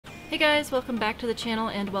Hey guys, welcome back to the channel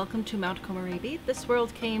and welcome to Mt Komorebi. This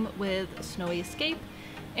world came with Snowy Escape,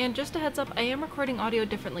 and just a heads up, I am recording audio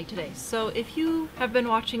differently today. So if you have been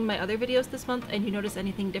watching my other videos this month and you notice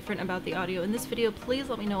anything different about the audio in this video, please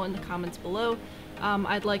let me know in the comments below.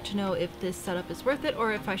 I'd like to know if this setup is worth it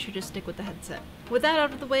or if I should just stick with the headset. With that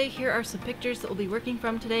out of the way, here are some pictures that we'll be working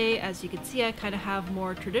from today. As you can see, I kind of have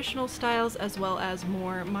more traditional styles as well as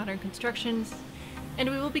more modern constructions, and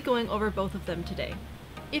we will be going over both of them today.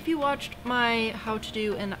 If you watched my how to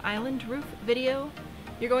do an island roof video,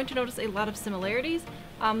 you're going to notice a lot of similarities.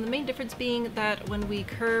 The main difference being that when we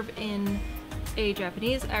curve in a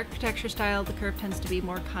Japanese architecture style, the curve tends to be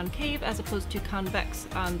more concave as opposed to convex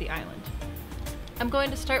on the island. I'm going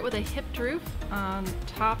to start with a hipped roof on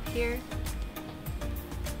top here.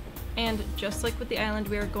 And just like with the island,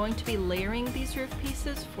 we are going to be layering these roof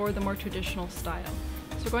pieces for the more traditional style.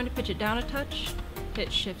 So we're going to pitch it down a touch,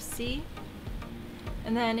 hit Shift C,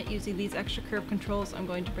 and then using these extra curve controls, I'm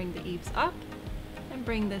going to bring the eaves up and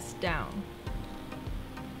bring this down.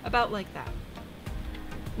 About like that.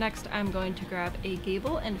 Next, I'm going to grab a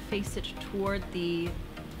gable and face it toward the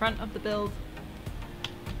front of the build.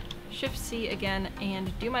 Shift C again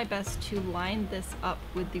and do my best to line this up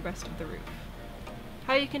with the rest of the roof.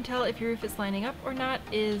 How you can tell if your roof is lining up or not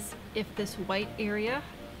is if this white area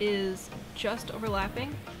is just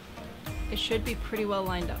overlapping, it should be pretty well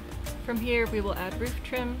lined up. From here we will add roof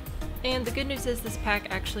trim, and the good news is this pack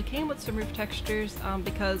actually came with some roof textures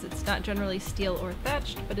because it's not generally steel or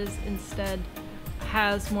thatched, but is instead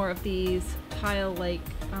has more of these tile-like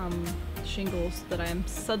shingles that I'm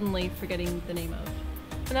suddenly forgetting the name of.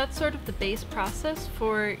 And that's sort of the base process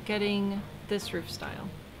for getting this roof style.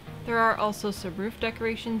 There are also some roof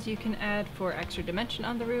decorations you can add for extra dimension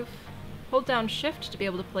on the roof. Hold down Shift to be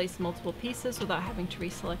able to place multiple pieces without having to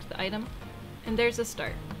reselect the item. And there's a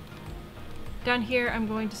start. Down here I'm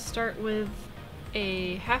going to start with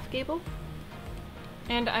a half gable,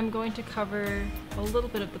 and I'm going to cover a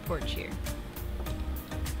little bit of the porch here.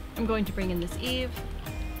 I'm going to bring in this eave,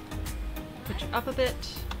 pitch it up a bit,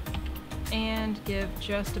 and give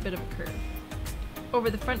just a bit of a curve.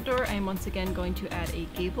 Over the front door I am once again going to add a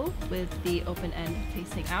gable with the open end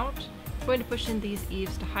facing out. I'm going to push in these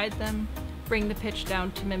eaves to hide them, bring the pitch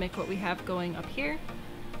down to mimic what we have going up here,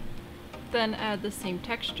 then add the same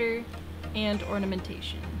texture and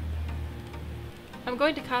ornamentation. I'm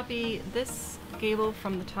going to copy this gable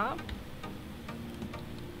from the top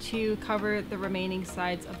to cover the remaining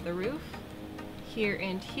sides of the roof, here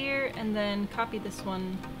and here, and then copy this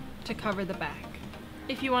one to cover the back.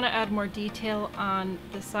 If you want to add more detail on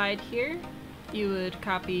the side here, you would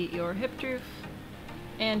copy your hipped roof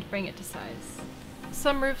and bring it to size.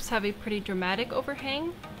 Some roofs have a pretty dramatic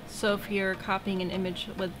overhang, so if you're copying an image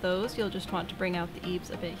with those, you'll just want to bring out the eaves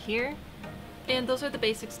a bit here. And those are the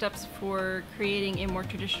basic steps for creating a more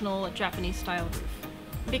traditional Japanese style roof.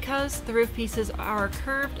 Because the roof pieces are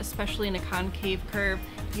curved, especially in a concave curve,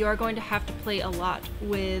 you are going to have to play a lot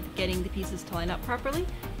with getting the pieces to line up properly.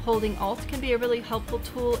 Holding Alt can be a really helpful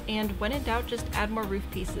tool, and when in doubt, just add more roof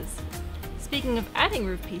pieces. Speaking of adding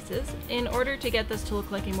roof pieces, in order to get this to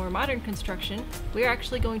look like a more modern construction, we are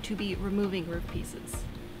actually going to be removing roof pieces.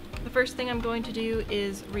 The first thing I'm going to do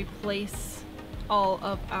is replace all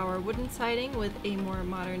of our wooden siding with a more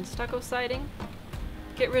modern stucco siding,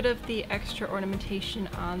 get rid of the extra ornamentation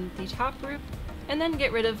on the top roof, and then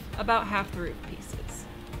get rid of about half the roof pieces.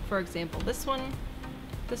 For example, this one,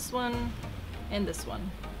 and this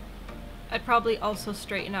one. I'd probably also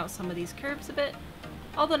straighten out some of these curves a bit,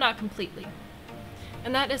 although not completely.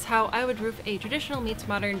 And that is how I would roof a traditional meets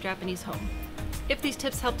modern Japanese home. If these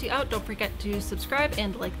tips helped you out, don't forget to subscribe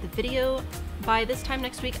and like the video. By this time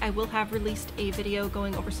next week, I will have released a video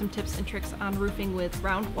going over some tips and tricks on roofing with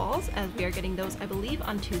round walls, as we are getting those, I believe,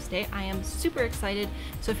 on Tuesday. I am super excited,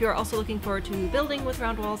 so if you're also looking forward to building with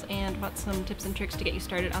round walls and want some tips and tricks to get you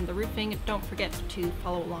started on the roofing, don't forget to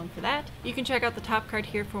follow along for that. You can check out the top card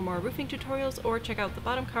here for more roofing tutorials, or check out the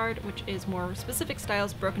bottom card, which is more specific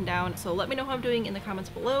styles broken down. So let me know how I'm doing in the comments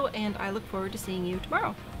below, and I look forward to seeing you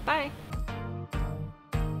tomorrow. Bye!